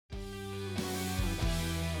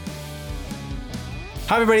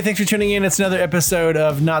Hi, everybody. Thanks for tuning in. It's another episode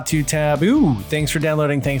of Not Too Taboo. Thanks for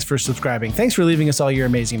downloading. Thanks for subscribing. Thanks for leaving us all your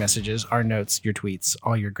amazing messages, our notes, your tweets,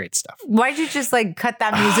 all your great stuff. Why'd you just like cut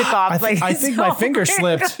that music off? I think my finger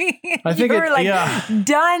slipped. I think you were like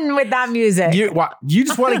done with that music. You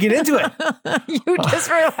just want to get into it. You just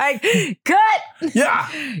were like, cut. Yeah.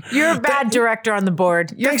 You're a bad director on the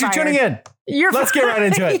board. Thanks for tuning in. Let's get right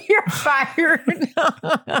into it. You're fired.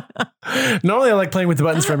 Normally I like playing with the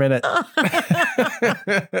buttons for a minute.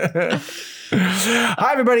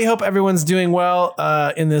 Hi, everybody. Hope everyone's doing well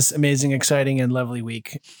in this amazing, exciting, and lovely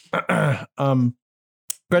week. Gretchen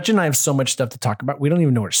and I have so much stuff to talk about. We don't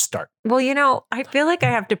even know where to start. Well, you know, I feel like I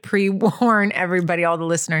have to pre-warn everybody, all the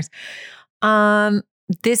listeners.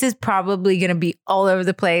 This is probably going to be all over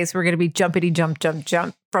the place. We're going to be jumpity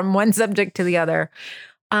jump from one subject to the other.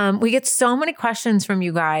 We get so many questions from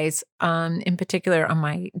you guys, in particular on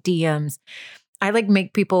my DMs. I like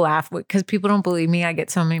make people laugh because people don't believe me. I get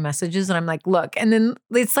so many messages and I'm like, look, and then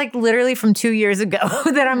it's like literally from 2 years ago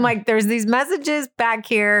that I'm like, there's these messages back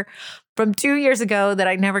here from 2 years ago that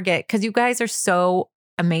I never get because you guys are so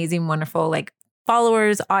amazing, wonderful, like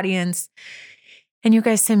followers, audience. And you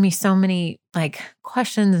guys send me so many like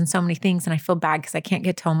questions and so many things. And I feel bad because I can't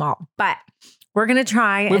get to them all, but we're going to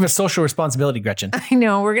try. We have a social responsibility, Gretchen. I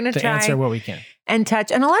know. We're going to try answer what we can and touch.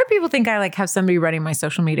 And a lot of people think I like have somebody running my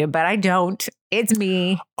social media, but I don't. It's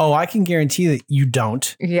me. Oh, I can guarantee that you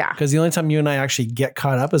don't. Yeah. Because the only time you and I actually get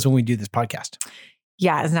caught up is when we do this podcast.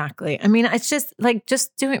 Yeah, exactly. I mean, it's just like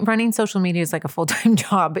running social media is like a full-time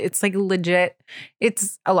job. It's like legit.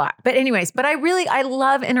 It's a lot. But anyways, I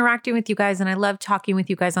love interacting with you guys and I love talking with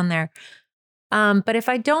you guys on there. But if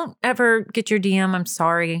I don't ever get your DM, I'm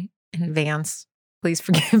sorry in advance. Please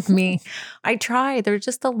forgive me. I try. There's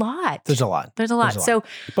just a lot. There's a lot. So,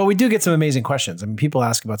 but we do get some amazing questions. I mean, people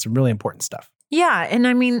ask about some really important stuff. Yeah. And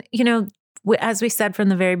I mean, you know, as we said from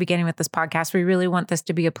the very beginning with this podcast, we really want this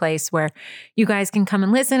to be a place where you guys can come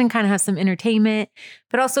and listen and kind of have some entertainment,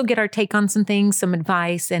 but also get our take on some things, some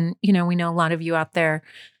advice. And, you know, we know a lot of you out there,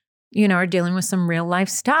 you know, are dealing with some real life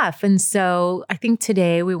stuff. And so I think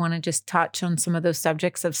today we want to just touch on some of those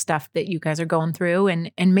subjects of stuff that you guys are going through.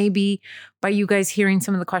 And maybe by you guys hearing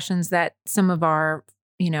some of the questions that some of our,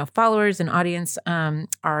 you know, followers and audience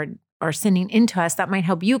are sending into us, that might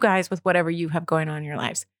help you guys with whatever you have going on in your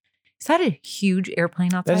lives. Is that a huge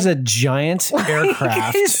airplane outside? That is a giant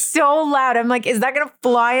aircraft. It's so loud. I'm like, is that going to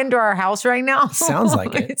fly into our house right now? Sounds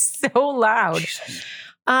like it. It's so loud. Jesus.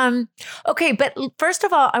 Okay, but first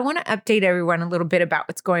of all, I want to update everyone a little bit about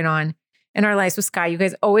what's going on in our lives with Sky. You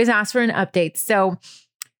guys always ask for an update. So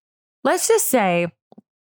let's just say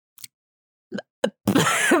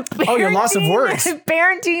your loss of words.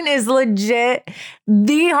 Parenting is legit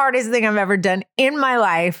the hardest thing I've ever done in my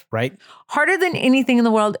life. Right. Harder than anything in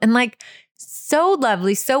the world. And like so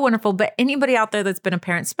lovely, so wonderful. But anybody out there that's been a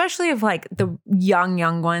parent, especially of like the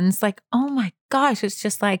young ones, like, oh my gosh, it's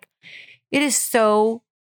just like, it is so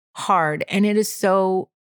hard and it is so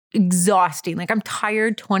exhausting. Like I'm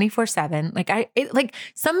tired 24/7.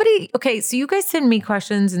 Okay, so you guys send me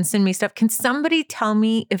questions and send me stuff. Can somebody tell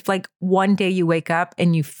me if like one day you wake up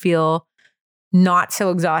and you feel not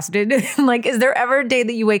so exhausted? Like, is there ever a day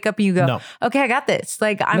that you wake up and you go, no. Okay, I got this.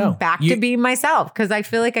 Like I'm back to being myself because I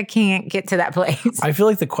feel like I can't get to that place. I feel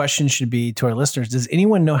like the question should be to our listeners, does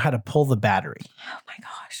anyone know how to pull the battery? Oh my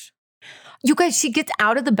gosh. You guys, she gets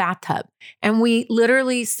out of the bathtub and we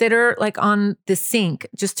literally sit her like on the sink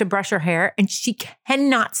just to brush her hair and she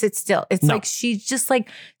cannot sit still. It's like she's just like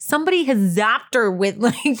somebody has zapped her with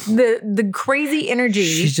like the crazy energy.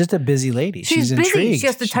 She's just a busy lady. She's busy. Intrigued. She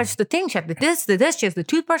has to touch the thing. She has the this. She has the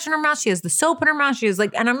toothbrush in her mouth. She has the soap in her mouth. She is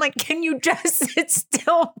like, and I'm like, can you just sit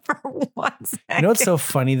still for 1 second? You know what's so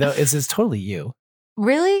funny though is it's totally you.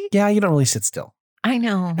 Really? Yeah, you don't really sit still. I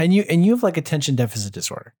know. And you have like attention deficit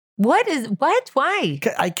disorder. What? Why?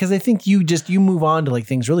 Because I think you move on to like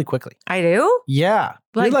things really quickly. I do? Yeah.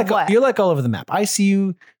 Like what? You're like all over the map. I see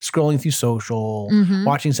you scrolling through social,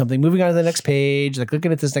 watching something, moving on to the next page, like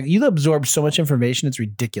looking at this. Like you absorb so much information. It's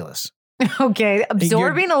ridiculous. Okay.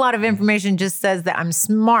 Absorbing a lot of information just says that I'm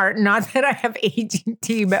smart, not that I have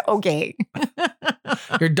ADD, but okay.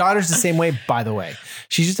 Your daughter's the same way, by the way.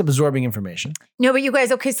 She's just absorbing information. No, but you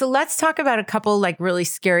guys, okay, so let's talk about a couple like really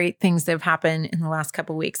scary things that have happened in the last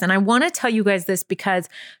couple of weeks. And I want to tell you guys this because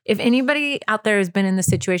if anybody out there has been in this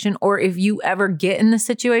situation, or if you ever get in this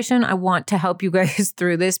situation, I want to help you guys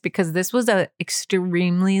through this because this was a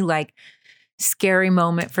extremely like scary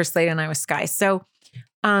moment for Slade and I with Sky. So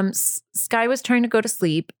Sky was trying to go to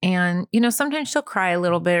sleep and, you know, sometimes she'll cry a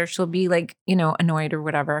little bit or she'll be like, you know, annoyed or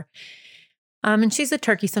whatever. And she's a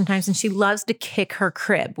turkey sometimes, and she loves to kick her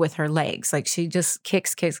crib with her legs. Like she just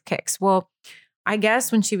kicks. Well, I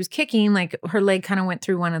guess when she was kicking, like her leg kind of went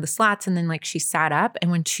through one of the slats, and then like she sat up, and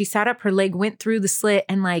when she sat up, her leg went through the slit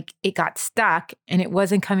and like it got stuck and it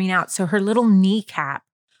wasn't coming out. So her little kneecap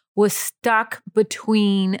was stuck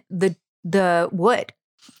between the wood.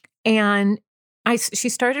 And she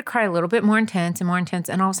started to cry a little bit more intense. And all of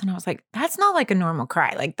a sudden I was like, that's not like a normal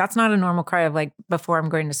cry. Like that's not a normal cry of like before I'm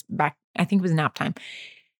going to back, I think it was nap time.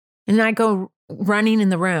 And then I go running in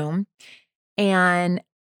the room and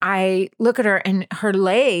I look at her and her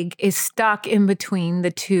leg is stuck in between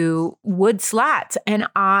the two wood slats. And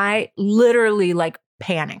I literally like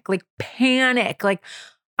panic. Like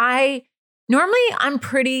normally I'm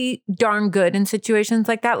pretty darn good in situations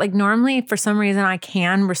like that. Like normally for some reason I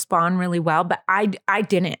can respond really well, but I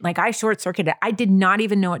didn't. Like I short circuited. I did not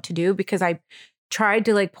even know what to do because I tried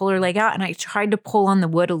to like pull her leg out and I tried to pull on the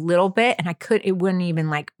wood a little bit and it wouldn't even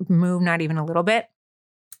like move, not even a little bit.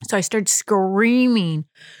 So I started screaming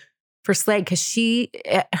for Slade because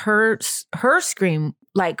her scream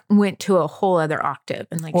like went to a whole other octave.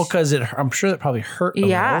 And like, well, because I'm sure that probably hurt a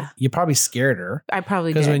little. You probably scared her. I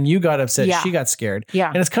probably did. Because when you got upset, she got scared. Yeah.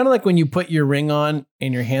 And it's kind of like when you put your ring on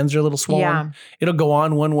and your hands are a little swollen. Yeah. It'll go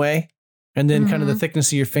on one way. And then kind of the thickness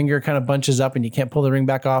of your finger kind of bunches up and you can't pull the ring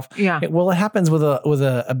back off. Yeah. It happens with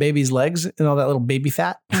a baby's legs and all that little baby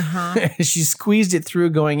fat. She squeezed it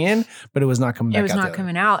through going in, but it was not coming back out. It was not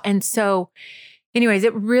coming out. And so anyways,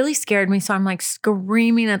 it really scared me. So I'm like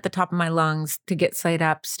screaming at the top of my lungs to get Slade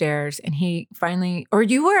upstairs. And he finally, or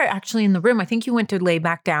you were actually in the room. I think you went to lay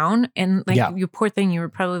back down and like you poor thing, you were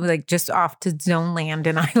probably like just off to zone land.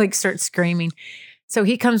 And I like start screaming. So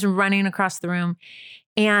he comes running across the room.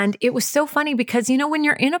 And it was so funny because, you know, when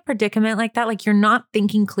you're in a predicament like that, like you're not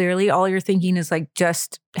thinking clearly. All you're thinking is like,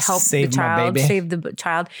 just help the child, save the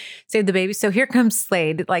child, save the baby. So here comes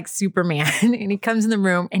Slade, like Superman. And he comes in the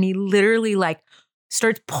room and he literally like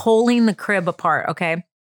starts pulling the crib apart. Okay.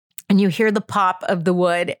 And you hear the pop of the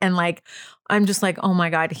wood. And like, I'm just like, oh my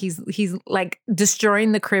God, he's like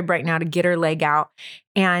destroying the crib right now to get her leg out.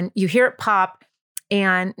 And you hear it pop,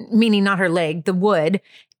 and meaning not her leg, the wood.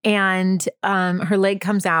 And her leg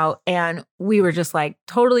comes out and we were just like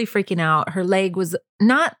totally freaking out. Her leg was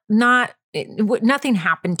nothing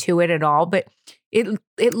happened to it at all, but it looked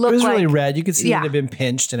like it was really red. You could see it had been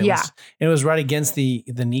pinched and it was right against the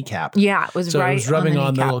kneecap. Yeah, it was right. It was rubbing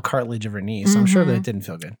on the little cartilage of her knee. So I'm sure that it didn't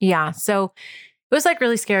feel good. Yeah. So it was like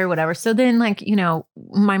really scary, whatever. So then like, you know,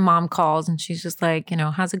 my mom calls and she's just like, you know,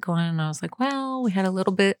 how's it going? And I was like, well, we had a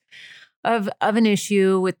little bit of an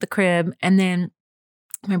issue with the crib. And then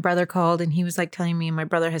my brother called and he was like telling me, my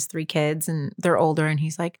brother has 3 kids and they're older. And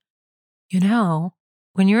he's like, you know,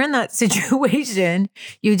 when you're in that situation,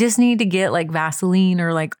 you just need to get like Vaseline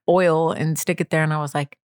or like oil and stick it there. And I was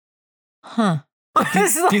like, huh.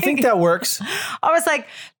 Do you think that works? I was like,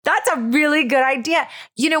 that's a really good idea.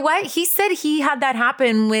 You know what? He said he had that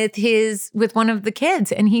happen with one of the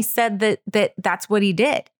kids. And he said that's what he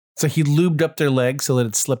did. So he lubed up their legs so that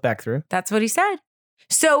it slipped back through? That's what he said.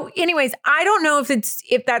 So anyways, I don't know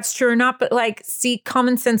if that's true or not, but like, see,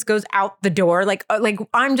 common sense goes out the door. Like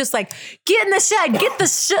I'm just like, get in the shed, get the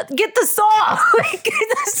saw. Like,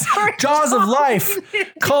 Jaws of life.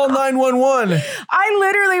 Call 911. I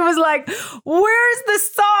literally was like, where's the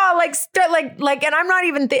saw? Like, and I'm not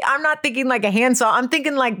even, I'm not thinking like a handsaw. I'm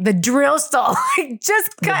thinking like the drill saw. Like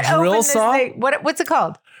just cut open this thing. What's it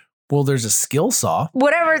called? Well, there's a skill saw.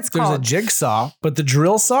 Whatever it's called. There's a jigsaw, but the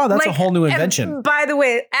drill saw, that's a whole new invention. By the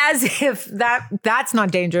way, as if that's not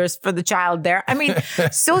dangerous for the child there. I mean,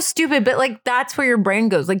 so stupid, but like that's where your brain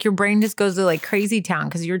goes. Like your brain just goes to like crazy town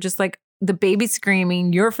because you're just like the baby's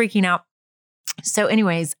screaming, you're freaking out. So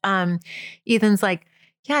anyways, Ethan's like,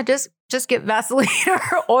 yeah, just get Vaseline or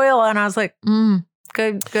oil. And I was like,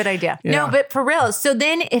 good idea. Yeah. No, but for real. So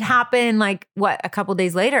then it happened like a couple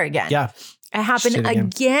days later again. Yeah. It happened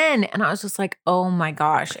again. And I was just like, oh my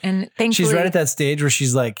gosh. And thankfully she's right at that stage where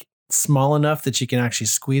she's like small enough that she can actually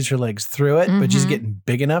squeeze her legs through it, but she's getting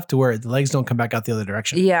big enough to where the legs don't come back out the other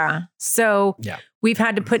direction. Yeah. So we've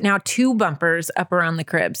had to put now 2 bumpers up around the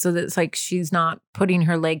crib so that it's like she's not putting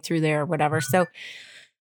her leg through there or whatever. So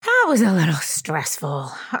that was a little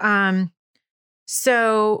stressful.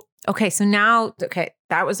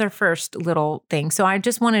 That was our first little thing. So I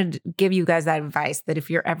just wanted to give you guys that advice that if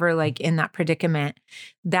you're ever like in that predicament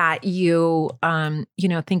that you,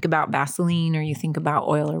 think about Vaseline or you think about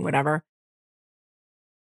oil or whatever.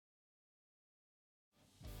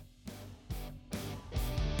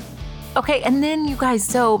 Okay. And then you guys,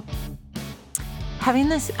 so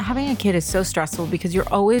having a kid is so stressful because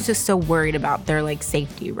you're always just so worried about their like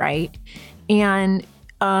safety, right? And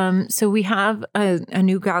so we have a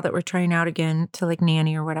new gal that we're trying out again to like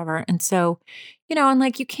nanny or whatever. And so, and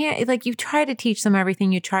like you can't, like you try to teach them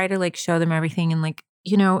everything. You try to like show them everything. And like,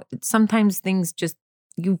 sometimes things just,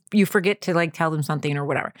 you forget to like tell them something or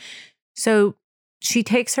whatever. So she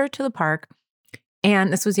takes her to the park.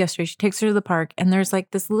 And this was yesterday. She takes her to the park. And there's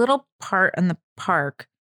like this little part in the park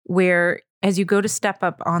where as you go to step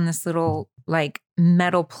up on this little like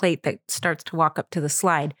metal plate that starts to walk up to the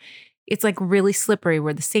slide, it's like really slippery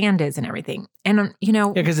where the sand is and everything. And,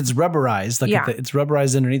 Yeah, because it's rubberized. Like it's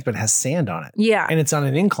rubberized underneath, but it has sand on it. Yeah. And it's on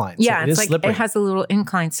an incline. So yeah. it is like, slippery. It has a little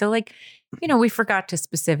incline. So like, we forgot to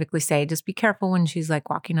specifically say, just be careful when she's like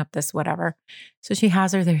walking up this, whatever. So she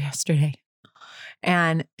has her there yesterday.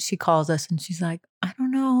 And she calls us and she's like, I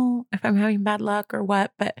don't know if I'm having bad luck or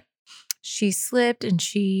what, but she slipped and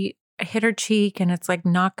she hit her cheek and it's like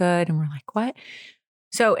not good. And we're like, what?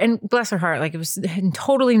 So, and bless her heart, like it was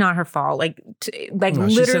totally not her fault. Like literally.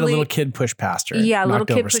 She said a little kid pushed past her. Yeah, a little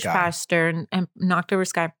kid pushed past her and knocked over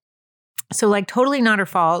Sky. So like totally not her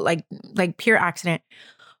fault, like pure accident.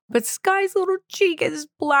 But Sky's little cheek is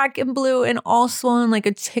black and blue and all swollen like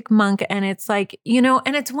a chickmunk. And it's like,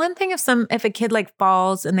 and it's one thing if a kid like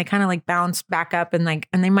falls and they kind of like bounce back up and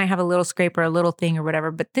they might have a little scrape or a little thing or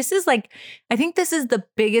whatever. But this is like, I think this is the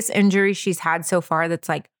biggest injury she's had so far that's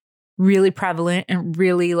like really prevalent and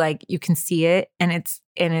really like you can see it. And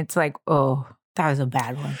it's like, oh, that was a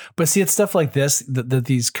bad one. But see, it's stuff like this that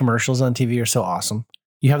these commercials on TV are so awesome.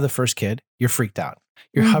 You have the first kid, you're freaked out.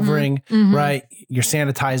 You're hovering, right? You're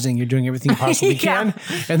sanitizing. You're doing everything you possibly can.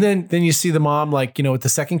 And then you see the mom, like, with the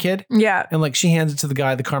second kid. Yeah. And like she hands it to the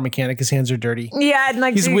guy, the car mechanic, his hands are dirty. Yeah. And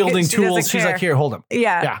like he's wielding tools. She's like, here, hold him.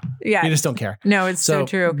 Yeah. Yeah. You just don't care. No, it's so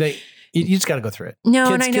true. You just got to go through it. No,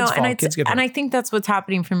 kids, and I know. kids And I think that's what's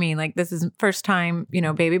happening for me. Like this is first time,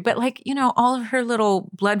 baby, but like, all of her little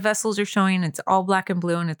blood vessels are showing. It's all black and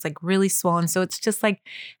blue and it's like really swollen. So it's just like,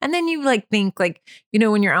 and then you like think like,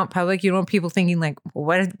 when you're out in public, you don't want people thinking like,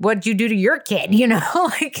 what'd you do to your kid?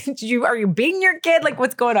 Like, are you beating your kid? Like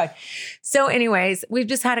what's going on? So anyways, we've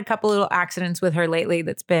just had a couple little accidents with her lately.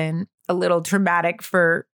 That's been a little traumatic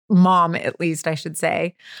for mom, at least I should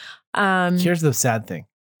say. Here's the sad thing.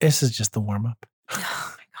 This is just the warm up.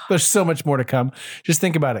 Oh There's so much more to come. Just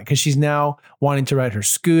think about it. Because she's now wanting to ride her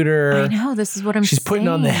scooter. I know. This is what I'm saying. She's putting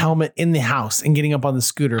on the helmet in the house and getting up on the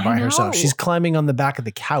scooter by herself. She's climbing on the back of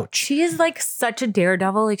the couch. She is like such a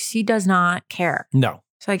daredevil. Like she does not care. No.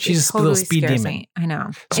 So like she's a little speed demon. Me. I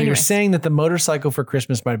know. So you're saying that the motorcycle for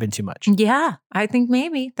Christmas might have been too much. Yeah. I think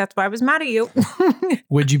maybe. That's why I was mad at you.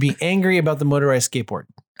 Would you be angry about the motorized skateboard?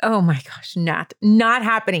 Oh my gosh. Not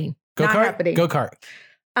happening. Not happening. Go-kart.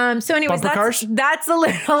 So anyways, that's a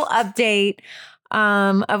little update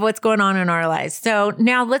of what's going on in our lives. So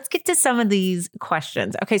now let's get to some of these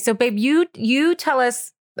questions. Okay, so babe, you tell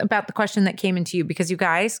us about the question that came into you because you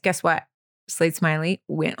guys, guess what? Slade Smiley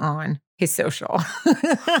went on his social.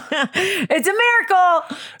 It's a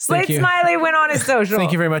miracle. Slade Smiley went on his social.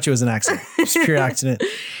 Thank you very much. It was an accident. It's a pure accident.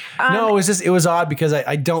 No, it was odd because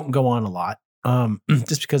I don't go on a lot.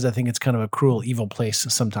 Just because I think it's kind of a cruel, evil place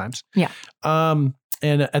sometimes. Yeah.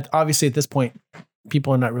 And obviously at this point,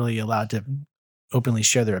 people are not really allowed to openly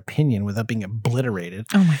share their opinion without being obliterated.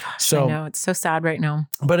 Oh my gosh. So, I know. It's so sad right now.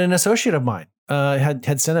 But an associate of mine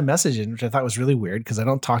had sent a message in, which I thought was really weird because I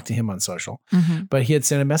don't talk to him on social. But he had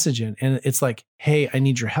sent a message in and it's like, hey, I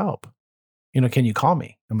need your help. Can you call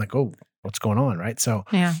me? I'm like, oh, what's going on? Right. So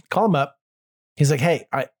call him up. He's like, hey,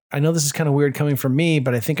 I know this is kind of weird coming from me,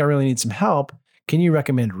 but I think I really need some help. Can you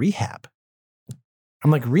recommend rehab? I'm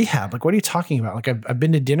like, rehab? Like, what are you talking about? Like, I've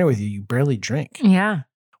been to dinner with you. You barely drink. Yeah.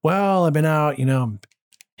 Well, I've been out, I'm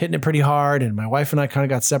hitting it pretty hard. And my wife and I kind of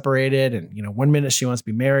got separated. And, 1 minute she wants to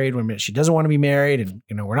be married. 1 minute she doesn't want to be married.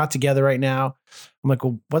 And, we're not together right now. I'm like,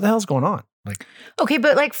 well, what the hell's going on? Like, okay.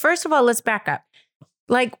 But like, first of all, let's back up.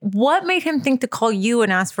 Like, what made him think to call you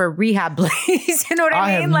and ask for a rehab, please? You know what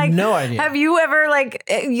I mean? I have no idea. Have you ever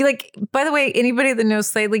by the way, anybody that knows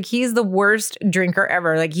Slade, like he's the worst drinker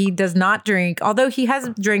ever. Like he does not drink, although he has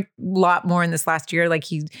drank a lot more in this last year. Like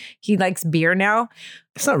he likes beer now.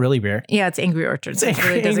 It's not really beer. Yeah, it's Angry Orchard. It's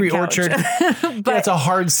Angry Orchard. But it's a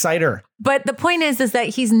hard cider. But the point is that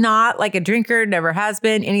he's not like a drinker, never has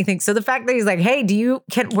been, anything. So the fact that he's like, hey,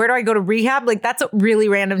 where do I go to rehab? Like that's really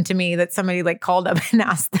random to me that somebody like called up and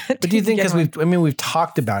asked that. But do you think, because we've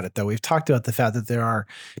talked about it though. We've talked about the fact that there are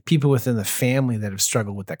people within the family that have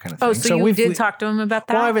struggled with that kind of thing. Oh, so you did talk to him about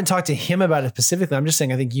that? Well, I haven't talked to him about it specifically. I'm just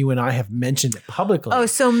saying, I think you and I have mentioned it publicly. Oh,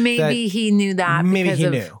 so maybe he knew that. Maybe he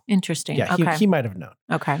knew. Interesting. Yeah, okay. he might have known.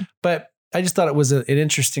 Okay. But I just thought it was an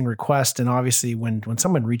interesting request. And obviously when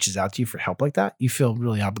someone reaches out to you for help like that, you feel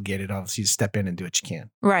really obligated, obviously, to step in and do what you can.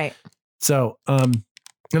 Right. So, and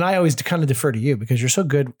I always kind of defer to you because you're so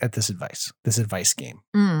good at this advice game.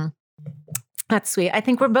 That's sweet. I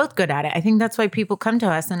think we're both good at it. I think that's why people come to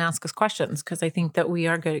us and ask us questions, because I think that we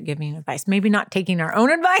are good at giving advice. Maybe not taking our own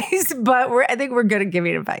advice, but I think we're good at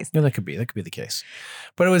giving advice. Yeah, that could be the case.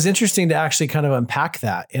 But it was interesting to actually kind of unpack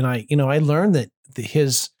that. And I learned that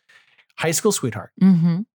his high school sweetheart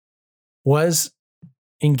was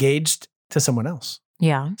engaged to someone else.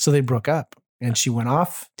 Yeah. So they broke up and she went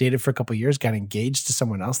off, dated for a couple of years, got engaged to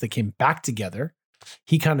someone else. They came back together.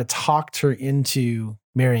 He kind of talked her into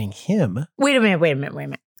marrying him. Wait a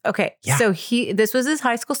minute. Okay. Yeah. So this was his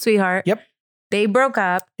high school sweetheart. Yep. They broke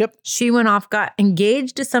up. Yep. She went off, got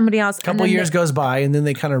engaged to somebody else. A couple of years goes by and then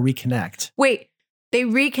they kind of reconnect. Wait, they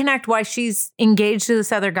reconnect while she's engaged to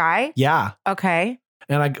this other guy? Yeah. Okay.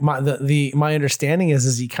 And my understanding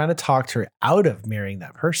is he kind of talked her out of marrying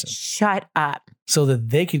that person. Shut up. So that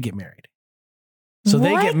they could get married. So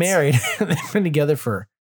they get married. They've been together for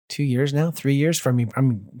 2 years now, 3 years.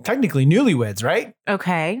 I'm technically newlyweds, right?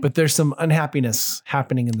 Okay. But there's some unhappiness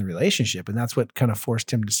happening in the relationship. And that's what kind of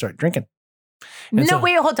forced him to start drinking. And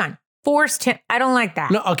wait, hold on. Forced him. I don't like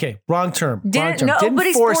that. No, okay. Wrong term.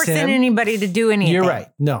 Nobody's forcing anybody to do anything. You're right.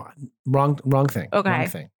 No, wrong thing. Okay. Wrong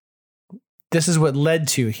thing. This is what led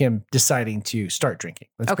to him deciding to start drinking.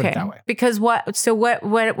 Let's put it that way. Because what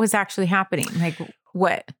was actually happening? Like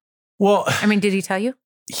what? Well, I mean, did he tell you?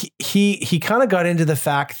 He kind of got into the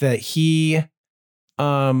fact that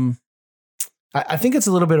I think it's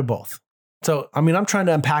a little bit of both. So, I mean, I'm trying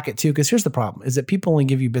to unpack it too, because here's the problem is that people only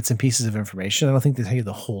give you bits and pieces of information. I don't think they tell you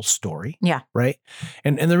the whole story. Yeah. Right.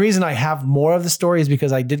 And the reason I have more of the story is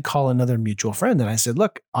because I did call another mutual friend and I said,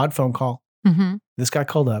 look, odd phone call. This guy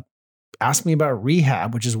called up, asked me about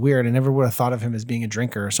rehab, which is weird. I never would have thought of him as being a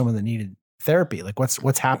drinker or someone that needed therapy. Like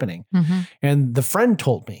what's happening? And the friend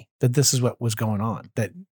told me that this is what was going on, that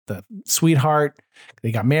the sweetheart,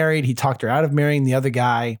 they got married. He talked her out of marrying the other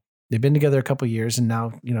guy. They've been together a couple of years and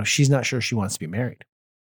now, she's not sure she wants to be married.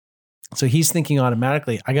 So he's thinking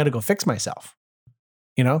automatically, I got to go fix myself.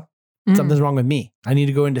 Something's wrong with me. I need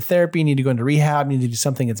to go into therapy, need to go into rehab, need to do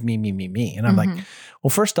something. It's me. And I'm like, well,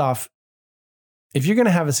 first off, if you're going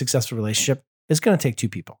to have a successful relationship, it's going to take two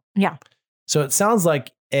people. Yeah. So it sounds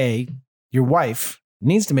like your wife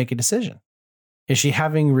needs to make a decision. Is she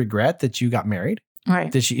having regret that you got married?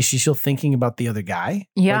 Right. Is she still thinking about the other guy?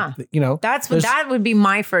 Yeah. Like, that would be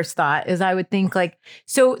my first thought is I would think like,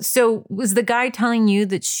 so was the guy telling you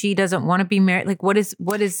that she doesn't want to be married? Like what is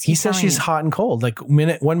he says she's hot and cold. Like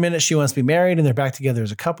 1 minute she wants to be married and they're back together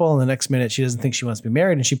as a couple. And the next minute she doesn't think she wants to be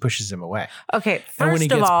married and she pushes him away. Okay. And when he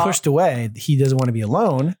gets pushed away, he doesn't want to be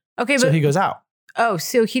alone. Okay. So he goes out. Oh,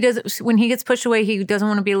 so he doesn't, when he gets pushed away, he doesn't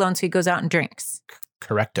want to be alone. So he goes out and drinks.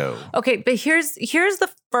 Correcto. Okay, but here's the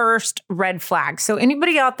first red flag. So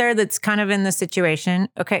anybody out there that's kind of in this situation,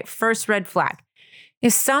 okay, first red flag.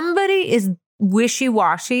 If somebody is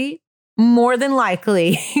wishy-washy, more than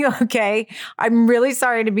likely, okay, I'm really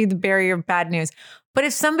sorry to be the bearer of bad news, but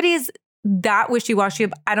if somebody is that wishy-washy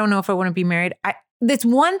of, I don't know if I want to be married, that's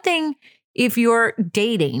one thing if you're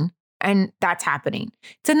dating and that's happening.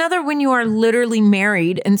 It's another when you are literally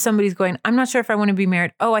married and somebody's going, I'm not sure if I want to be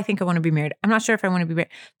married. Oh, I think I want to be married. I'm not sure if I want to be married.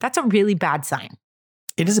 That's a really bad sign.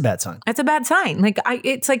 It is a bad sign. That's a bad sign. Like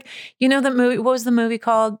it's like, that movie, what was the movie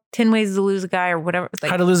called? 10 Ways to Lose a Guy or whatever. Like,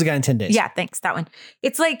 How to Lose a Guy in 10 Days. Yeah, thanks. That one.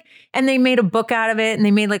 It's like, and they made a book out of it and they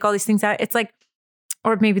made like all these things out. It's like,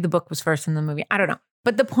 or maybe the book was first in the movie. I don't know.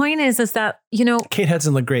 But the point is that, Kate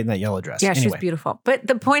Hudson looked great in that yellow dress. Yeah, she's beautiful. But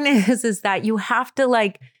the point is that you have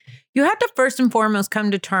to first and foremost come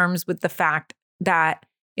to terms with the fact that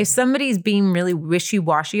if somebody's being really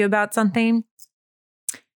wishy-washy about something,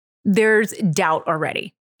 there's doubt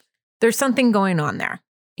already. There's something going on there,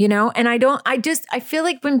 And I feel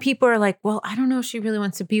like when people are like, well, I don't know if she really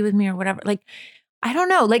wants to be with me or whatever. Like, I don't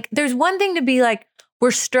know. Like, there's one thing to be like, we're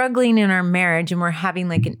struggling in our marriage and we're having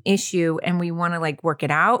like an issue and we want to like work it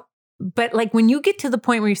out. But like when you get to the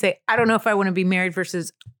point where you say, I don't know if I want to be married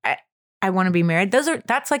versus I want to be married. That's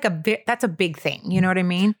a big thing. You know what I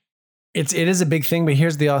mean? It is a big thing, but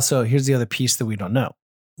here's the other piece that we don't know.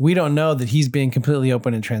 We don't know that he's being completely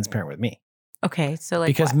open and transparent with me. Okay. So like,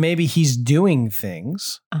 because maybe he's doing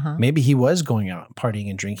things. Maybe he was going out partying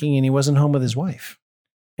and drinking and he wasn't home with his wife.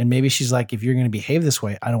 And maybe she's like, if you're going to behave this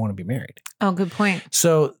way, I don't want to be married. Oh, good point.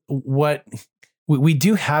 So what we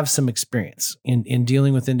do have some experience in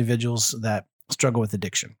dealing with individuals that struggle with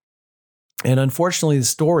addiction. And unfortunately, the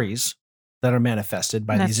stories that are manifested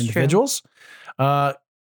by these individuals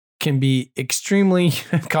can be extremely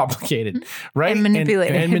complicated, right? And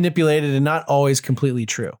manipulated. And manipulated and not always completely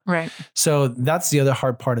true. Right. So that's the other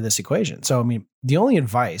hard part of this equation. So, I mean, the only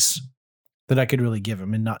advice that I could really give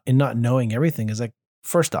him in not knowing everything is like,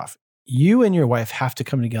 first off, you and your wife have to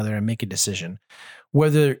come together and make a decision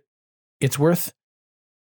whether it's worth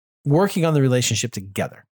working on the relationship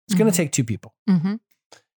together. It's going to take two people. Mm-hmm.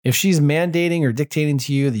 If she's mandating or dictating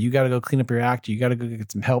to you that you got to go clean up your act, you got to go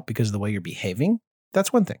get some help because of the way you're behaving,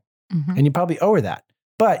 that's one thing. Mm-hmm. And you probably owe her that.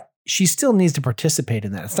 But she still needs to participate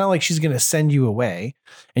in that. It's not like she's going to send you away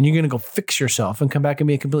and you're going to go fix yourself and come back and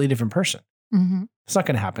be a completely different person. Mm-hmm. It's not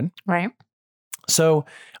going to happen. Right. So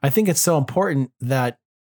I think it's so important that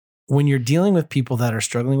when you're dealing with people that are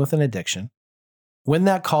struggling with an addiction, when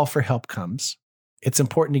that call for help comes, it's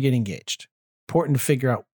important to get engaged. Important to figure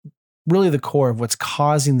out really the core of what's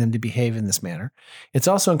causing them to behave in this manner. It's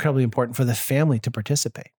also incredibly important for the family to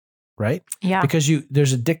participate, right? Yeah. Because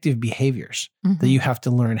there's addictive behaviors that you have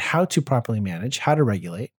to learn how to properly manage, how to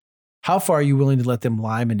regulate. How far are you willing to let them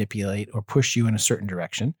lie, manipulate, or push you in a certain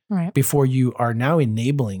direction before you are now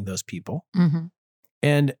enabling those people? Mm-hmm.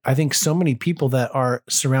 And I think so many people that are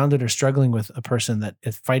surrounded or struggling with a person that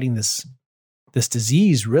is fighting this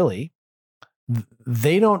disease, really,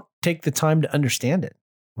 they don't take the time to understand it,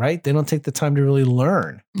 right? They don't take the time to really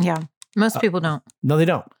learn. Yeah. Most people don't. No, they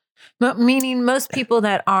don't. But meaning most people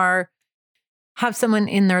that have someone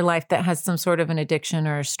in their life that has some sort of an addiction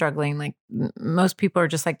or struggling, like most people are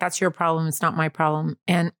just like, that's your problem. It's not my problem.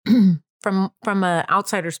 And from an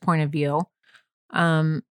outsider's point of view,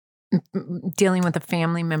 dealing with a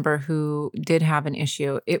family member who did have an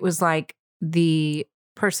issue, it was like the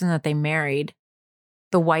person that they married,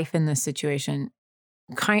 the wife in this situation,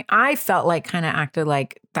 I felt like kind of acted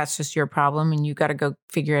like that's just your problem and you got to go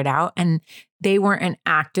figure it out. And they weren't an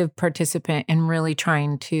active participant in really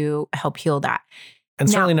trying to help heal that. And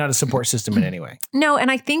certainly not a support system in any way. No.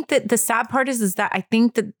 And I think that the sad part is that I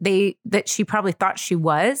think that she probably thought she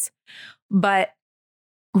was, but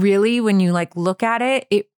really when you like look at it,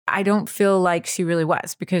 I don't feel like she really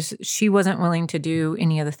was, because she wasn't willing to do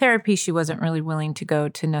any of the therapy. She wasn't really willing to go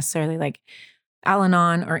to necessarily like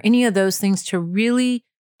Al-Anon or any of those things to really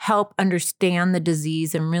help understand the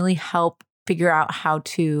disease and really help figure out how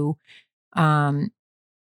to,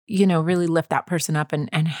 really lift that person up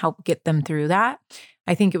and help get them through that.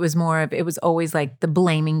 I think it was always like the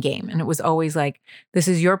blaming game. And it was always like, this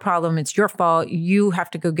is your problem. It's your fault. You have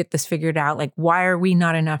to go get this figured out. Like, why are we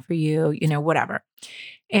not enough for you? Whatever.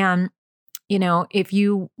 And, if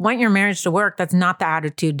you want your marriage to work, that's not the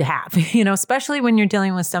attitude to have, especially when you're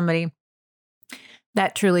dealing with somebody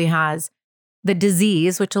that truly has the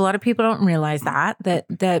disease, which a lot of people don't realize that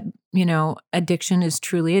addiction is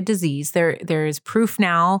truly a disease. There is proof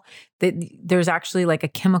now that there's actually like a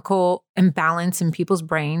chemical imbalance in people's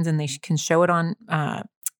brains, and they can show it on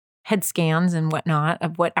head scans and whatnot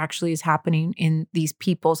of what actually is happening in these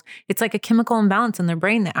people's. It's like a chemical imbalance in their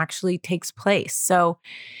brain that actually takes place. So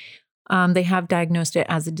they have diagnosed it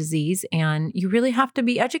as a disease, and you really have to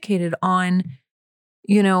be educated on,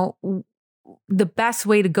 the best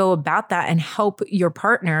way to go about that and help your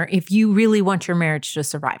partner if you really want your marriage to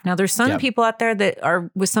survive. Now, there's some people out there that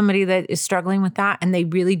are with somebody that is struggling with that and they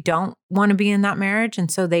really don't want to be in that marriage.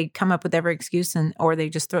 And so they come up with every excuse or they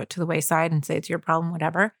just throw it to the wayside and say, it's your problem,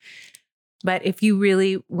 whatever. But if you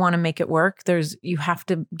really want to make it work, you have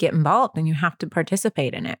to get involved and you have to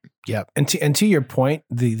participate in it. Yeah. And to your point,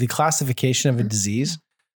 the classification of a disease,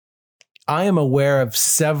 I am aware of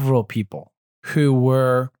several people who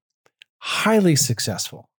were highly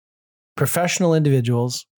successful, professional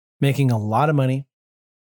individuals making a lot of money.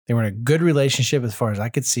 They were in a good relationship as far as I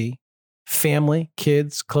could see, family,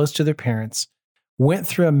 kids, close to their parents, went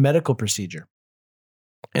through a medical procedure,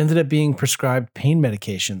 ended up being prescribed pain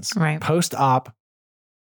medications post-op.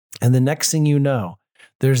 And the next thing you know,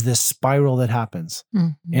 there's this spiral that happens.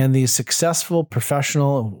 Mm-hmm. And these successful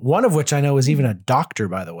professional, one of which I know is even a doctor,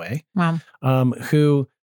 by the way, who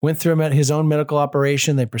went through his own medical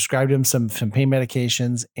operation. They prescribed him some pain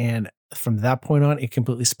medications. And from that point on, it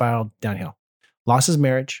completely spiraled downhill. Lost his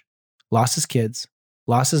marriage, lost his kids,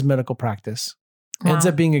 lost his medical practice. Ends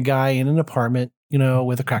up being a guy in an apartment,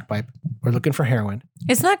 with a crack pipe or looking for heroin.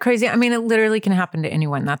 It's not crazy. I mean, it literally can happen to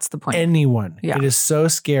anyone. That's the point. Anyone. Yeah. It is so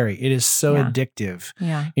scary. It is so addictive.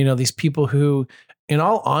 Yeah. These people who, in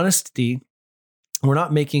all honesty, were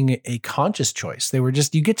not making a conscious choice. They were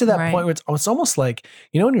just, you get to that point where it's almost like,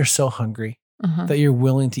 when you're so hungry that you're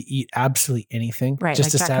willing to eat absolutely anything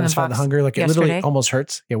just to satisfy the hunger. Like it literally almost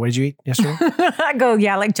hurts. Yeah. What did you eat yesterday? I go,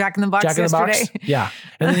 like Jack in the Box yesterday. Yeah.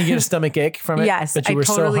 And then you get a stomach ache from it. Yes. But you were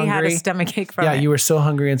totally so hungry. Had a stomach ache from it. Yeah. You were so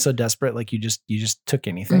hungry and so desperate. Like you just took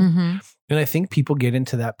anything. And I think people get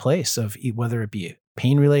into that place of whether it be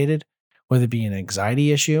pain related, whether it be an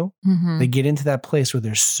anxiety issue, they get into that place where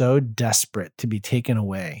they're so desperate to be taken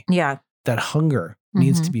away. Yeah. That hunger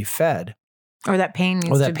needs to be fed. Or that pain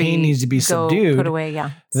needs to be subdued. Put away,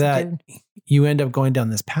 that you end up going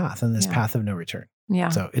down this path and this path of no return. Yeah.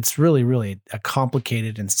 So it's really, really a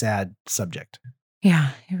complicated and sad subject.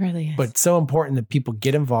 Yeah, it really is. But it's so important that people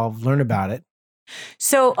get involved, learn about it.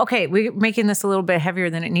 So, okay, we're making this a little bit heavier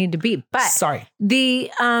than it needed to be, but so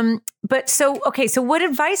what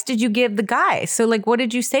advice did you give the guy? So like, what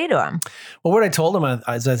did you say to him? Well, what I told him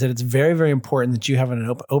is I said, it's very, very important that you have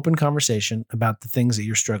an open conversation about the things that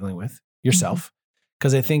you're struggling with yourself.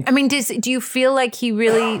 Because I think, do you feel like he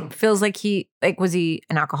really feels like was he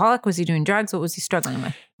an alcoholic? Was he doing drugs? What was he struggling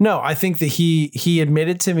with? No, I think that he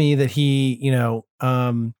admitted to me that he,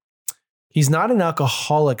 he's not an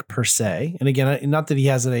alcoholic per se. And again, not that he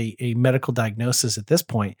has a medical diagnosis at this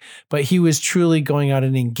point, but he was truly going out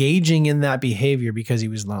and engaging in that behavior because he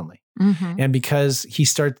was lonely. And because he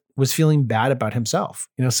was feeling bad about himself,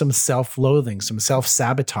 some self-loathing, some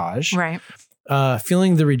self-sabotage, right?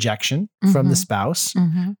 Feeling the rejection from the spouse.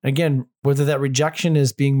 Again, whether that rejection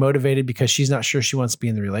is being motivated because she's not sure she wants to be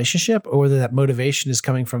in the relationship, or whether that motivation is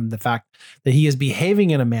coming from the fact that he is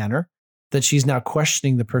behaving in a manner that she's now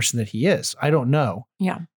questioning the person that he is. I don't know.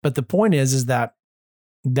 Yeah. But the point is that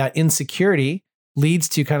insecurity leads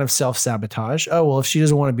to kind of self-sabotage. Oh, well, if she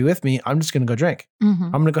doesn't want to be with me, I'm just going to go drink.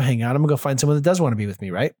 I'm going to go hang out. I'm going to go find someone that does want to be with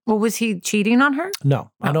me. Right. Well, was he cheating on her?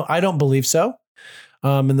 No, I don't believe so.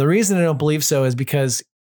 And the reason I don't believe so is because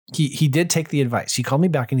he did take the advice. He called me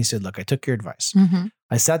back and he said, look, I took your advice.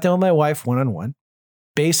 I sat down with my wife one-on-one,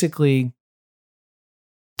 basically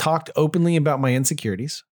talked openly about my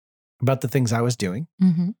insecurities, about the things I was doing.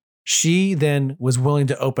 She then was willing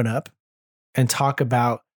to open up and talk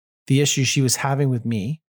about the issues she was having with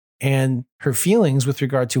me and her feelings with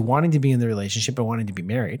regard to wanting to be in the relationship and wanting to be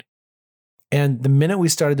married. And the minute we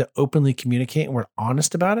started to openly communicate and we're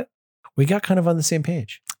honest about it, we got kind of on the same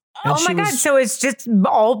page. And oh my God. So it's just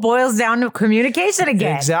all boils down to communication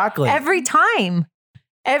again. Exactly. Every time.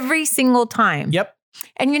 Every single time. Yep.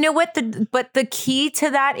 And you know what? The key to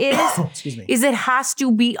that is, excuse me, is it has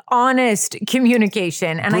to be honest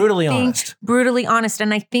communication. And brutally honest. Brutally honest.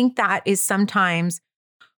 And I think that is sometimes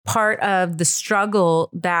part of the struggle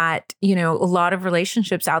that, a lot of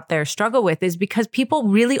relationships out there struggle with, is because people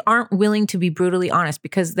really aren't willing to be brutally honest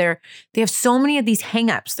because they have so many of these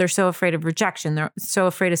hangups. They're so afraid of rejection. They're so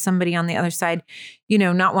afraid of somebody on the other side,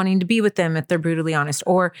 not wanting to be with them if they're brutally honest.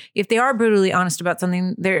 Or if they are brutally honest about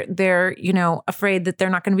something, they're afraid that they're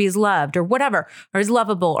not going to be as loved or whatever, or as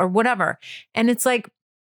lovable or whatever. And it's like,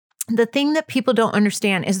 the thing that people don't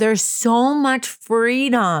understand is there's so much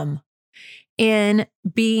freedom in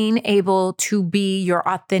being able to be your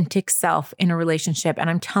authentic self in a relationship. And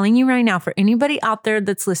I'm telling you right now, for anybody out there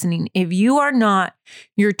that's listening, if you are not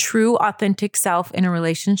your true authentic self in a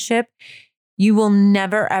relationship, you will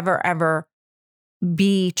never, ever, ever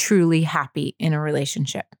be truly happy in a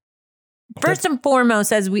relationship. First and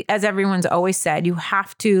foremost, as everyone's always said, you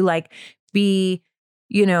have to be,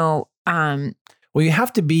 well, you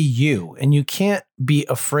have to be you, and you can't be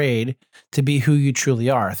afraid to be who you truly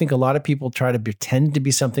are. I think a lot of people try to pretend to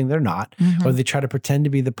be something they're not, or they try to pretend to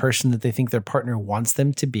be the person that they think their partner wants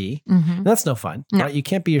them to be. And that's no fun, right? You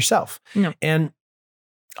can't be yourself. No. And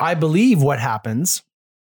I believe what happens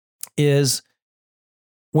is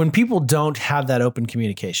when people don't have that open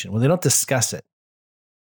communication, when they don't discuss it,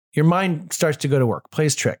 your mind starts to go to work,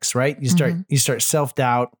 plays tricks, right? You start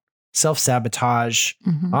self-doubt, self-sabotage.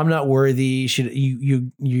 I'm not worthy.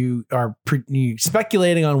 You are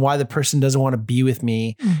speculating on why the person doesn't want to be with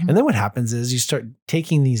me. And then what happens is you start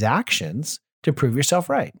taking these actions to prove yourself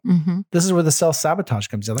right. This is where the self-sabotage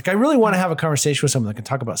comes in. Like, I really want to have a conversation with someone that can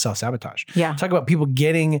talk about self-sabotage. Yeah. Talk about people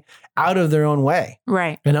getting out of their own way.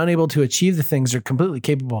 Right. And unable to achieve the things they're completely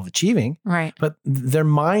capable of achieving. Right. But their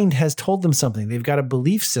mind has told them something. They've got a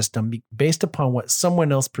belief system based upon what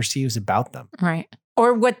someone else perceives about them. Right.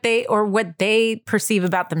 Or what they perceive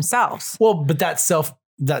about themselves. Well, but that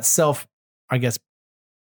self, I guess,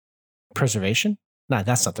 preservation. No,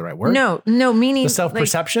 that's not the right word. No, meaning the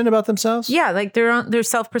self-perception about themselves. Yeah, like their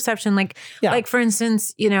self-perception. Like for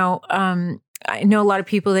instance, I know a lot of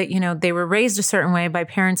people that, they were raised a certain way by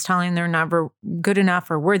parents telling they're never good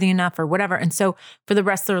enough or worthy enough or whatever. And so for the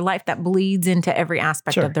rest of their life, that bleeds into every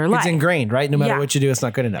aspect of their life. It's ingrained, right? No matter what you do, it's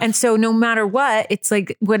not good enough. And so no matter what, it's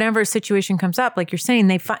like whenever a situation comes up, like you're saying,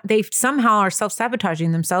 they somehow are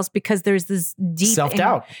self-sabotaging themselves because there's this deep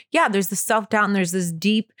self-doubt. There's this self-doubt and there's this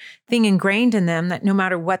deep thing ingrained in them that no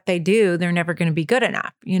matter what they do, they're never going to be good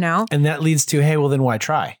enough, And that leads to, hey, well, then why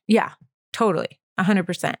try? Yeah, totally.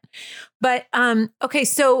 100%. But, okay.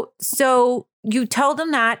 So you tell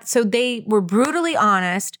them that, so they were brutally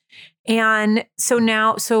honest. And so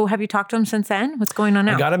now, have you talked to them since then? What's going on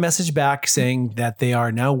now? I got a message back saying that they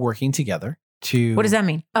are now working together to. What does that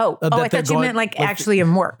mean? I thought you meant like actually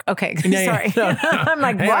in work. Okay. Sorry. No. I'm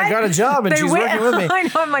like, hey, what? I got a job and she's working with me. I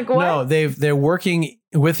know. I'm like, what? No, they're working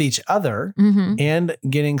with each other and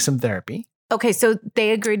getting some therapy. Okay. So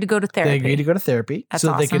they agreed to go to therapy. They agreed to go to therapy That's so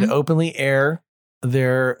that awesome. they could openly air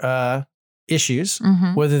their issues,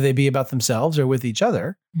 whether they be about themselves or with each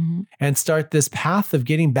other, and start this path of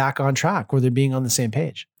getting back on track where they're being on the same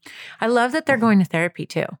page. I love that they're going to therapy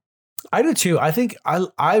too. I do too. I think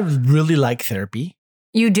I really like therapy.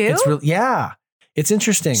 You do? It's really, yeah. It's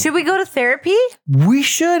interesting. Should we go to therapy? We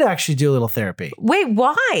should actually do a little therapy. Wait,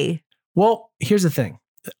 why? Well, here's the thing.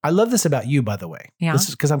 I love this about you, by the way. Yeah. This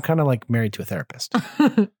is because I'm kind of like married to a therapist.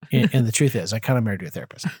 and the truth is, I kind of married to a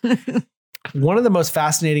therapist. One of the most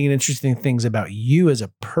fascinating and interesting things about you as a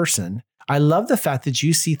person, I love the fact that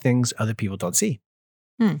you see things other people don't see.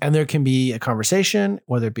 And there can be a conversation,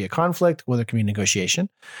 whether it be a conflict, whether it can be a negotiation.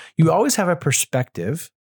 You always have a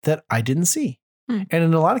perspective that I didn't see. And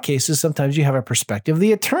in a lot of cases, sometimes you have a perspective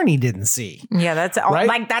the attorney didn't see. Yeah, that's right?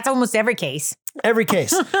 like that's almost every case. Every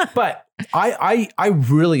case. But I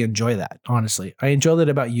really enjoy that, honestly. I enjoy that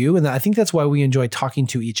about you. And I think that's why we enjoy talking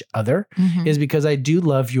to each other, is because I do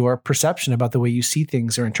love your perception about the way you see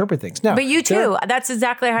things or interpret things. Now, but you too. That's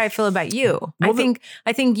exactly how I feel about you. Well,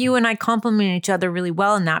 I think you and I complement each other really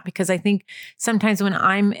well in that, because I think sometimes when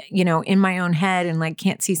I'm, in my own head and like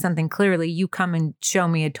can't see something clearly, you come and show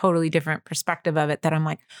me a totally different perspective of it that I'm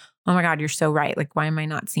like, oh my God, you're so right. Like, why am I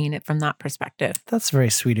not seeing it from that perspective? That's very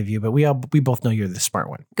sweet of you, but we both know you're the smart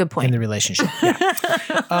one. Good point. In the relationship.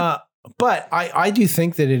 Yeah. But I do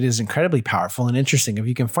think that it is incredibly powerful and interesting if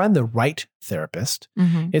you can find the right therapist.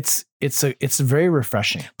 It's very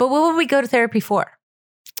refreshing. But what would we go to therapy for?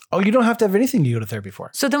 Oh, you don't have to have anything to go to therapy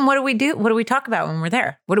for. So then what do we do? What do we talk about when we're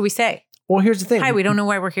there? What do we say? Well, here's the thing. Hi, we don't know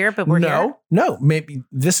why we're here, but we're here. No, maybe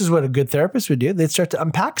this is what a good therapist would do. They'd start to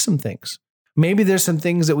unpack some things. Maybe there's some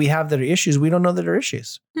things that we have that are issues we don't know that are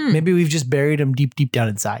issues. Maybe we've just buried them deep, deep down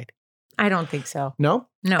inside. I don't think so. No?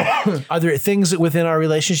 No. Are there things within our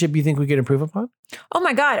relationship you think we could improve upon? Oh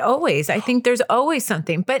my God, always. I think there's always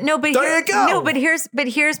something. But no, but there you go. No, but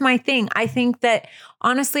here's my thing. I think that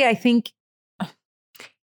honestly, I think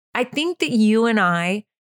that you and I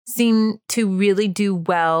seem to really do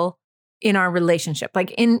well in our relationship,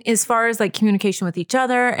 like in as far as like communication with each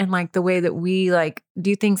other and like the way that we like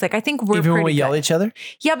do things. Like I think we're even when we good. yell at each other.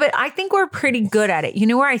 Yeah, but I think we're pretty good at it. You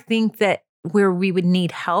know where I think that where we would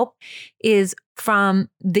need help is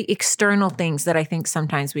from the external things that I think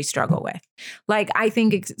sometimes we struggle with. Like I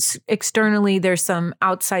think externally there's some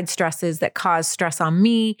outside stresses that cause stress on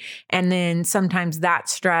me, and then sometimes that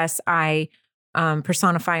stress I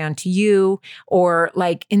personify onto you, or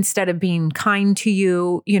like instead of being kind to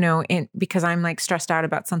you, because I'm like stressed out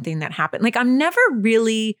about something that happened. Like I'm never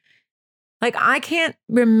really, like I can't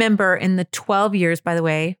remember in the 12 years, by the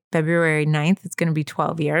way, February 9th, it's going to be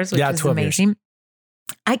 12 years, which is amazing. Years.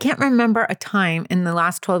 I can't remember a time in the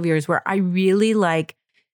last 12 years where I really like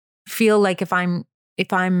feel like if I'm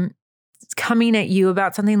coming at you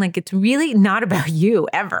about something, like it's really not about you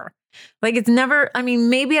ever. Like it's never, I mean,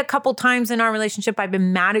 maybe a couple times in our relationship, I've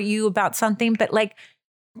been mad at you about something, but like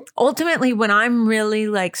ultimately when I'm really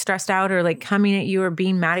like stressed out or like coming at you or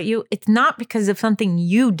being mad at you, it's not because of something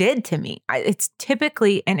you did to me. It's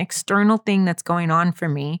typically an external thing that's going on for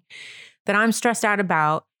me that I'm stressed out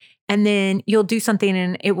about. And then you'll do something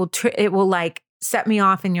and it will like set me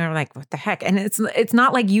off and you're like, what the heck? And it's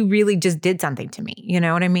not like you really just did something to me. You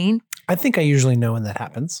know what I mean? I think I usually know when that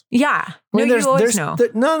happens. Yeah. You always know.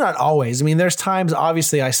 No, not always. I mean, there's times,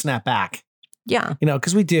 obviously, I snap back. Yeah.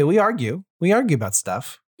 Because we argue. We argue about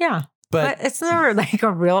stuff. Yeah. But it's never like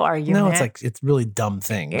a real argument. No, it's really dumb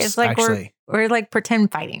things. It's like actually. We're like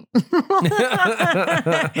pretend fighting.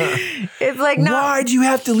 It's like, no. Why'd you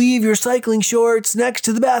have to leave your cycling shorts next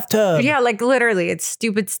to the bathtub? Yeah, like literally, it's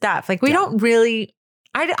stupid stuff. Like we don't really...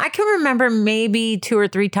 I can remember maybe 2 or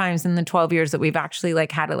 3 times in the 12 years that we've actually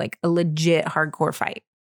like had a legit hardcore fight.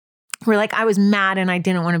 where like I was mad and I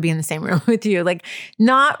didn't want to be in the same room with you. Like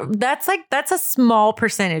that's a small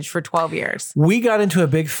percentage for 12 years. We got into a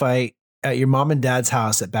big fight at your mom and dad's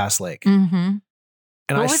house at Bass Lake. Mm-hmm.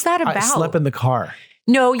 And what was that about? I slept in the car.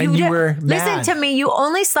 No, you were mad. Listen to me. You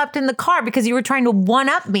only slept in the car because you were trying to one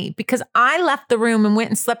up me, because I left the room and went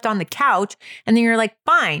and slept on the couch. And then you're like,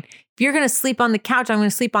 fine, if you're going to sleep on the couch, I'm going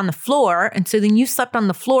to sleep on the floor. And so then you slept on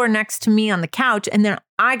the floor next to me on the couch. And then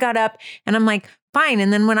I got up and I'm like, fine.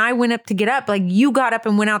 And then when I went up to get up, like you got up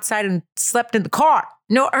and went outside and slept in the car.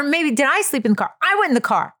 No, or maybe did I sleep in the car? I went in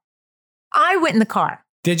the car.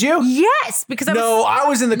 Did you? Yes, because I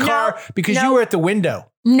was in the car because you were at the window.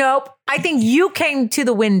 Nope. I think you came to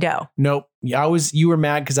the window. Nope. You were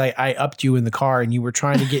mad because I upped you in the car and you were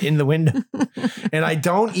trying to get in the window. And I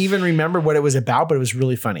don't even remember what it was about, but it was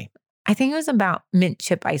really funny. I think it was about mint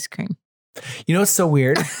chip ice cream. You know, it's so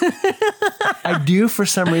weird. I do for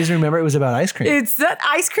some reason remember it was about ice cream. It's that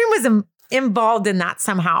ice cream was involved in that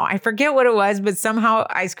somehow. I forget what it was, but somehow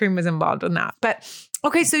ice cream was involved in that. But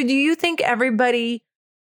okay, so do you think everybody...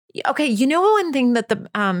 Okay, you know one thing that the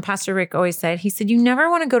Pastor Rick always said? He said, you never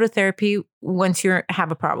want to go to therapy once you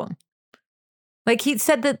have a problem. Like he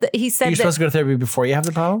said that you're supposed to go to therapy before you have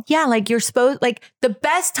the problem? Yeah, like the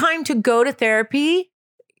best time to go to therapy.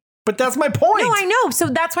 But that's my point. No, I know. So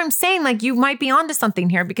that's what I'm saying. Like you might be onto something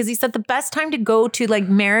here, because he said the best time to go to like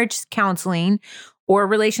marriage counseling or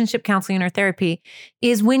relationship counseling or therapy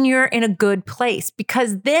is when you're in a good place,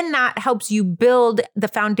 because then that helps you build the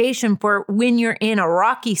foundation for when you're in a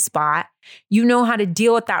rocky spot. You know how to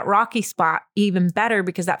deal with that rocky spot even better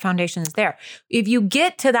because that foundation is there. If you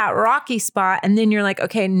get to that rocky spot and then you're like,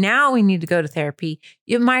 okay, now we need to go to therapy,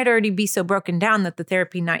 it might already be so broken down that the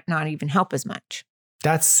therapy might not even help as much.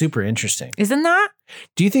 That's super interesting. Isn't that?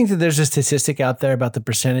 Do you think that there's a statistic out there about the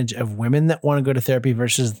percentage of women that want to go to therapy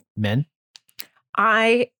versus men?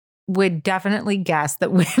 I would definitely guess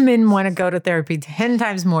that women want to go to therapy 10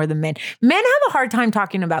 times more than men. Men have a hard time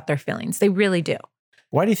talking about their feelings. They really do.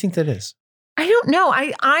 Why do you think that is? I don't know.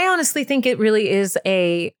 I honestly think it really is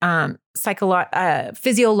a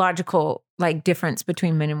physiological like difference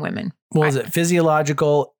between men and women. Well, is it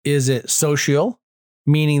physiological? Is it social?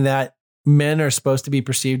 Meaning that men are supposed to be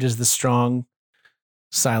perceived as the strong,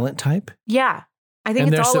 silent type? Yeah. I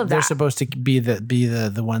think it's all of that. They're supposed to be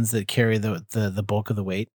the ones that carry the bulk of the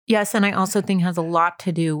weight. Yes, and I also think it has a lot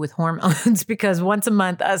to do with hormones, because once a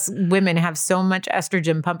month, us women have so much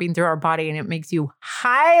estrogen pumping through our body, and it makes you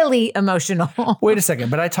highly emotional. Wait a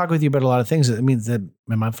second, but I talk with you about a lot of things. It means that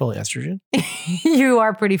am I full of estrogen? You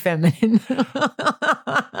are pretty feminine.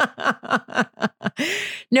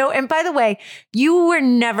 No, and by the way, you were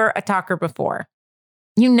never a talker before.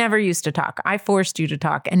 You never used to talk. I forced you to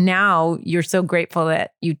talk. And now you're so grateful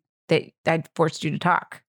that I forced you to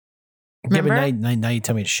talk. Remember? Yeah, but now you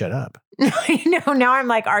tell me to shut up. I know. Now I'm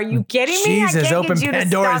like, are you kidding me? Jesus, I can't open get you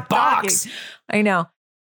Pandora's to stop box. Talking. I know.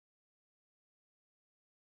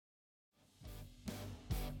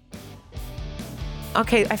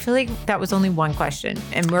 Okay, I feel like that was only one question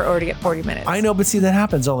and we're already at 40 minutes. I know, but see, that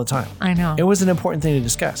happens all the time. I know. It was an important thing to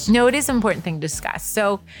discuss. No, it is an important thing to discuss.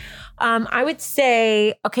 So I would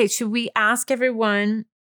say, okay, should we ask everyone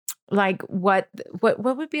like what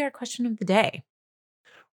would be our question of the day?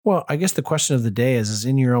 Well, I guess the question of the day is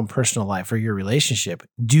in your own personal life or your relationship,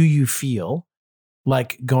 do you feel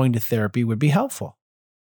like going to therapy would be helpful?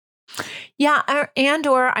 Yeah.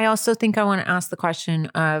 Or I also think I want to ask the question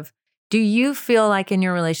of, do you feel like in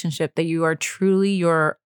your relationship that you are truly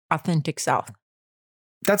your authentic self?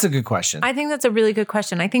 That's a good question. I think that's a really good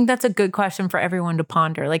question. I think that's a good question for everyone to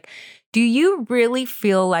ponder. Like, do you really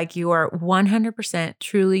feel like you are 100%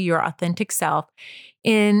 truly your authentic self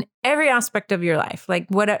in every aspect of your life?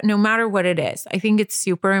 Like, no matter what it is. I think it's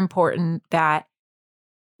super important that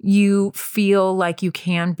you feel like you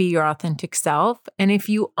can be your authentic self. And if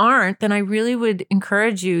you aren't, then I really would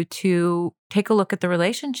encourage you to take a look at the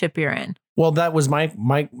relationship you're in. Well, that was my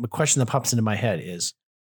question that pops into my head is,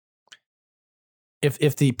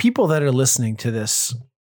 if the people that are listening to this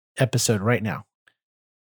episode right now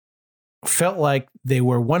felt like they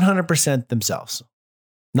were 100% themselves,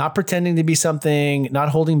 not pretending to be something, not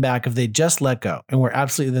holding back, if they just let go and were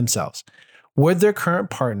absolutely themselves, would their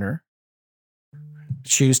current partner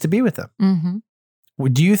choose to be with them? Mm-hmm.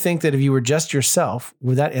 Do you think that if you were just yourself,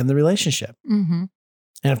 would that end the relationship? Mm-hmm.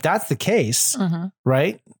 And if that's the case, mm-hmm.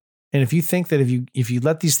 right? And if you think that if you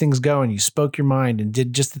let these things go and you spoke your mind and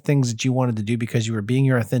did just the things that you wanted to do because you were being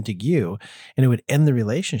your authentic you, and it would end the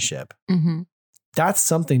relationship, mm-hmm. that's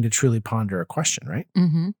something to truly ponder a question, right?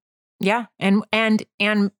 Mm-hmm. Yeah. And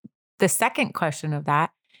the second question of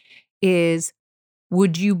that is,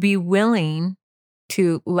 would you be willing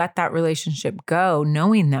to let that relationship go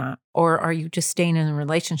knowing that? Or are you just staying in a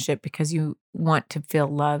relationship because you want to feel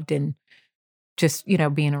loved and just,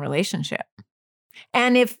 be in a relationship?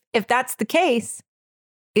 And if that's the case,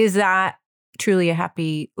 is that truly a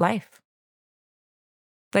happy life?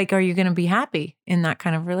 Like, are you going to be happy in that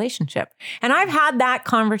kind of relationship? And I've had that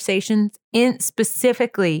conversation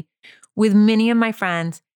specifically with many of my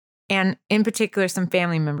friends, and in particular, some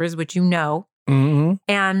family members, which Mm-hmm.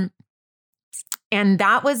 And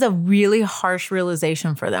that was a really harsh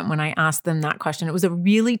realization for them when I asked them that question. It was a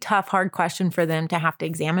really tough, hard question for them to have to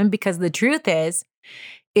examine, because the truth is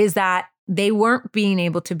that they weren't being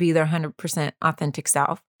able to be their 100% authentic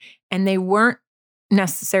self, and they weren't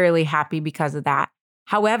necessarily happy because of that.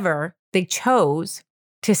 However, they chose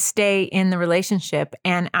to stay in the relationship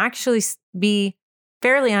and actually be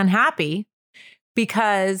fairly unhappy,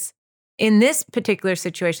 because in this particular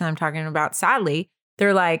situation I'm talking about, sadly,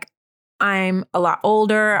 they're like, I'm a lot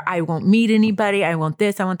older. I won't meet anybody. I want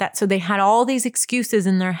this. I want that. So they had all these excuses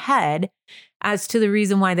in their head as to the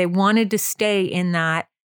reason why they wanted to stay in that,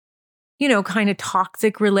 kind of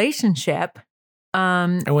toxic relationship.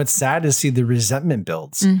 And what's sad is see the resentment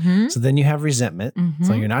builds. Mm-hmm. So then you have resentment. Mm-hmm.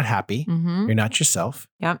 So you're not happy. Mm-hmm. You're not yourself.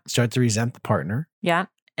 Yep. Start to resent the partner. Yeah.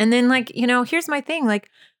 And then here's my thing.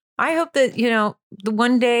 I hope that, the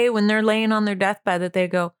one day when they're laying on their deathbed that they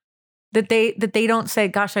go, that they don't say,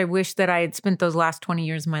 gosh, I wish that I had spent those last 20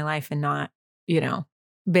 years of my life and not, been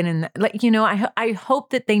in that. I hope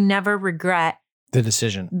that they never regret that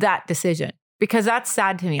decision, because that's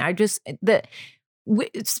sad to me.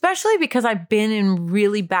 Especially because I've been in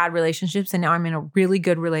really bad relationships and now I'm in a really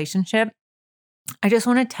good relationship. I just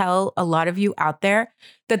want to tell a lot of you out there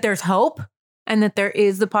that there's hope and that there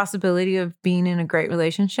is the possibility of being in a great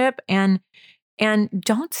relationship, and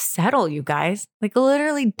don't settle, you guys.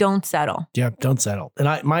 Literally don't settle. Yeah, don't settle.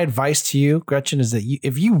 And my advice to you, Gretchen, is that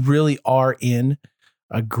if you really are in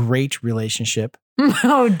a great relationship,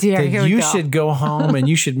 oh dear, here you should go home and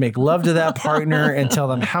you should make love to that partner and tell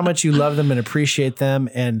them how much you love them and appreciate them,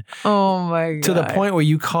 and oh my God, to the point where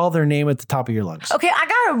you call their name at the top of your lungs. Okay,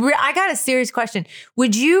 I got a serious question.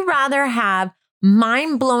 Would you rather have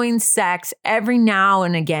mind-blowing sex every now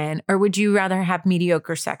and again, or would you rather have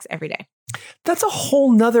mediocre sex every day? That's a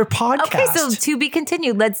whole nother podcast. Okay, so to be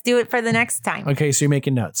continued. Let's do it for the next time. Okay, so you're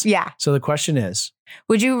making notes. Yeah. So the question is,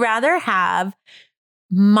 would you rather have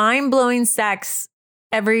mind-blowing sex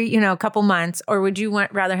every, couple months, or would you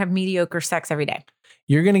rather have mediocre sex every day?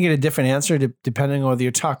 You're going to get a different answer depending on whether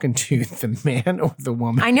you're talking to the man or the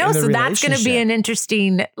woman. I know, so that's going to be an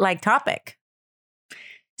interesting topic.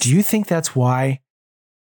 Do you think that's why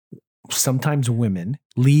sometimes women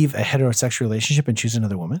leave a heterosexual relationship and choose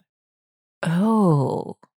another woman?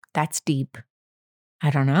 Oh, that's deep. I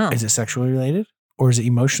don't know. Is it sexually related or is it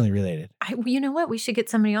emotionally related? You know what? We should get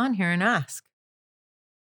somebody on here and ask.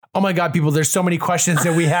 Oh my God, people, there's so many questions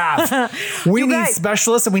that we have. We need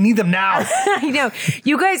specialists and we need them now. I know.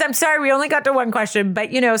 You guys, I'm sorry, we only got to one question,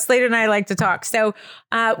 but Slater and I like to talk. So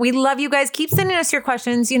we love you guys. Keep sending us your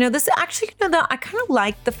questions. This actually, I kind of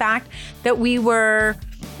like the fact that we were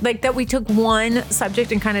that we took one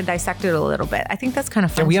subject and kind of dissected it a little bit. I think that's kind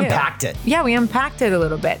of fun. And we unpacked it. Yeah, we unpacked it a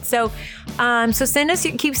little bit. So,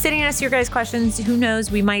 keep sending us your guys' questions. Who knows?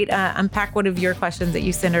 We might unpack one of your questions that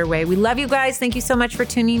you send our way. We love you guys. Thank you so much for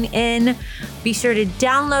tuning in. Be sure to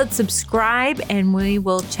download, subscribe, and we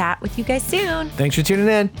will chat with you guys soon. Thanks for tuning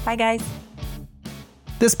in. Bye, guys.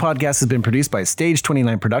 This podcast has been produced by Stage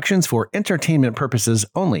 29 Productions for entertainment purposes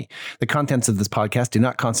only. The contents of this podcast do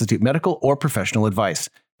not constitute medical or professional advice,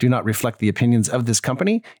 do not reflect the opinions of this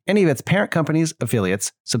company, any of its parent companies,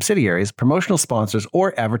 affiliates, subsidiaries, promotional sponsors,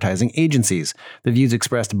 or advertising agencies. The views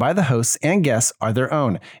expressed by the hosts and guests are their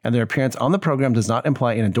own, and their appearance on the program does not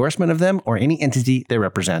imply an endorsement of them or any entity they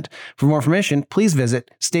represent. For more information, please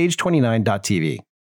visit stage29.tv.